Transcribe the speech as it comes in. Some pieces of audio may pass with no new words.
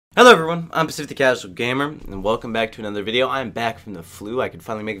everyone, I'm Pacific the Casual Gamer, and welcome back to another video. I'm back from the flu. I can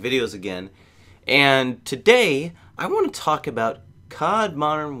finally make videos again. And today, I want to talk about CoD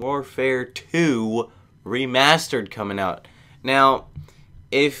Modern Warfare 2 Remastered coming out. Now,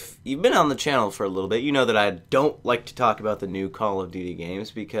 if you've been on the channel for a little bit, you know that I don't like to talk about the new Call of Duty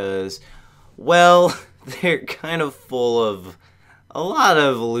games because, well, they're kind of full of a lot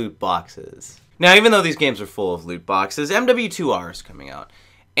of loot boxes. Now, even though these games are full of loot boxes, MW2 is coming out.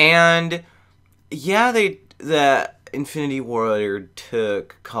 And yeah, the Infinity Ward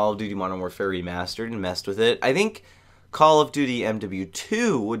took Call of Duty Modern Warfare Remastered and messed with it. I think Call of Duty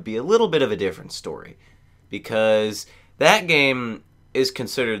MW2 would be a little bit of a different story, because that game is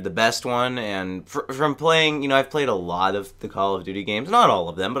considered the best one, and from playing, you know, I've played a lot of the Call of Duty games, not all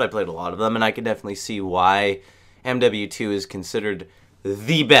of them, but I played a lot of them, and I can definitely see why MW2 is considered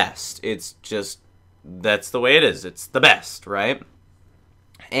the best. It's just, that's the way it is. It's the best, right?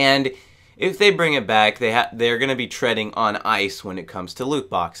 And if they bring it back, they're going to be treading on ice when it comes to loot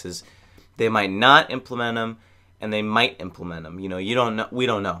boxes. They might not implement them, and they might implement them. You know, you don't know. We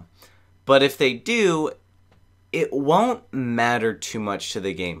don't know. But if they do, it won't matter too much to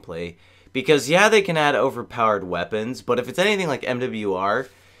the gameplay, because yeah, they can add overpowered weapons, but if it's anything like MWR,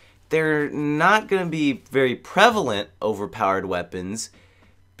 they're not going to be very prevalent overpowered weapons,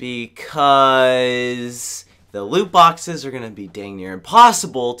 because the loot boxes are going to be dang near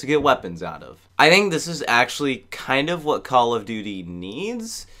impossible to get weapons out of. I think this is actually kind of what Call of Duty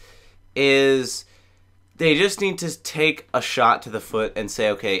needs, is they just need to take a shot to the foot and say,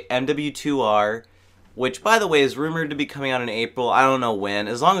 okay, MW2R, which by the way is rumored to be coming out in April, I don't know when,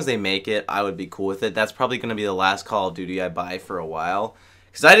 as long as they make it, I would be cool with it. That's probably going to be the last Call of Duty I buy for a while,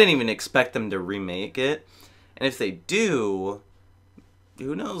 because I didn't even expect them to remake it. And if they do,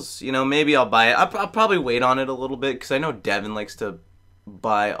 who knows? You know, maybe I'll buy it. I'll probably wait on it a little bit, because I know Devin likes to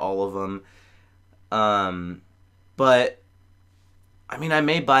buy all of them. But, I mean, I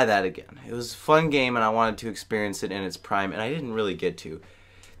may buy that again. It was a fun game, and I wanted to experience it in its prime, and I didn't really get to.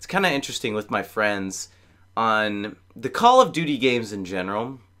 It's kind of interesting with my friends on the Call of Duty games in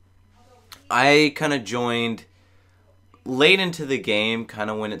general. I kind of joined late into the game, kind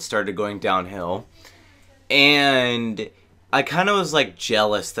of when it started going downhill, and I kind of was like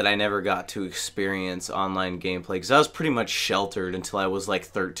jealous that I never got to experience online gameplay, because I was pretty much sheltered until I was like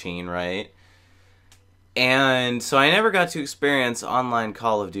 13, right? And so I never got to experience online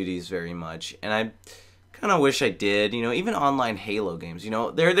Call of Duties very much, and I kind of wish I did. You know, even online Halo games, you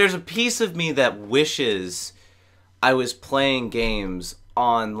know, there's a piece of me that wishes I was playing games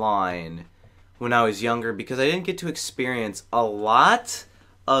online when I was younger, because I didn't get to experience a lot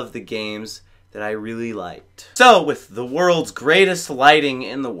of the games that I really liked. So, with the world's greatest lighting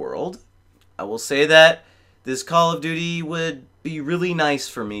in the world, I will say that this Call of Duty would be really nice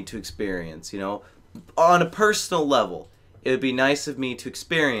for me to experience, you know. On a personal level, it would be nice of me to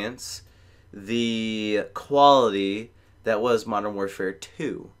experience the quality that was Modern Warfare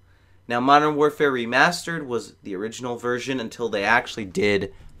 2. Now, Modern Warfare Remastered was the original version until they actually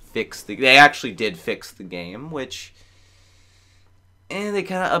did fix the game, which, and they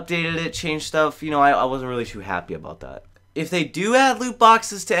kind of updated it, changed stuff. You know, I wasn't really too happy about that. If they do add loot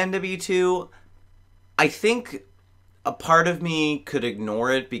boxes to MW2, I think a part of me could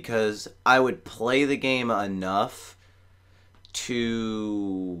ignore it, because I would play the game enough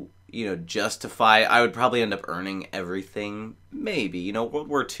to, you know, justify. I would probably end up earning everything. Maybe, you know, World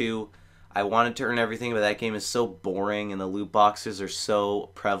War II, I wanted to earn everything, but that game is so boring and the loot boxes are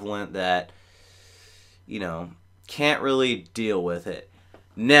so prevalent that, you know, can't really deal with it.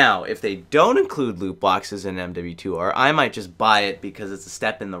 Now, if they don't include loot boxes in MW2R, I might just buy it because it's a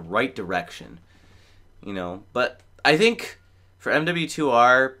step in the right direction, you know. But I think for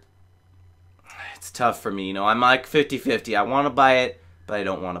MW2R, it's tough for me, you know. I'm like 50-50. I want to buy it, but I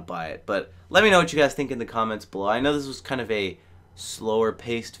don't want to buy it. But let me know what you guys think in the comments below. I know this was kind of a slower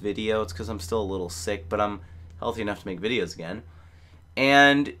paced video. It's because I'm still a little sick, but I'm healthy enough to make videos again.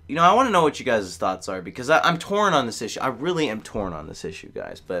 And, you know, I want to know what you guys' thoughts are, because I'm torn on this issue. I really am torn on this issue,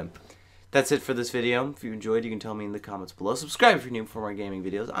 guys. But that's it for this video. If you enjoyed, you can tell me in the comments below. Subscribe if you're new for more gaming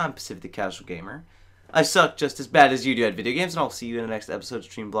videos. I'm Pacific the Casual Gamer. I suck just as bad as you do at video games, and I'll see you in the next episode,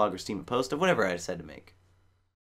 stream, blog, or Steam post of whatever I decide to make.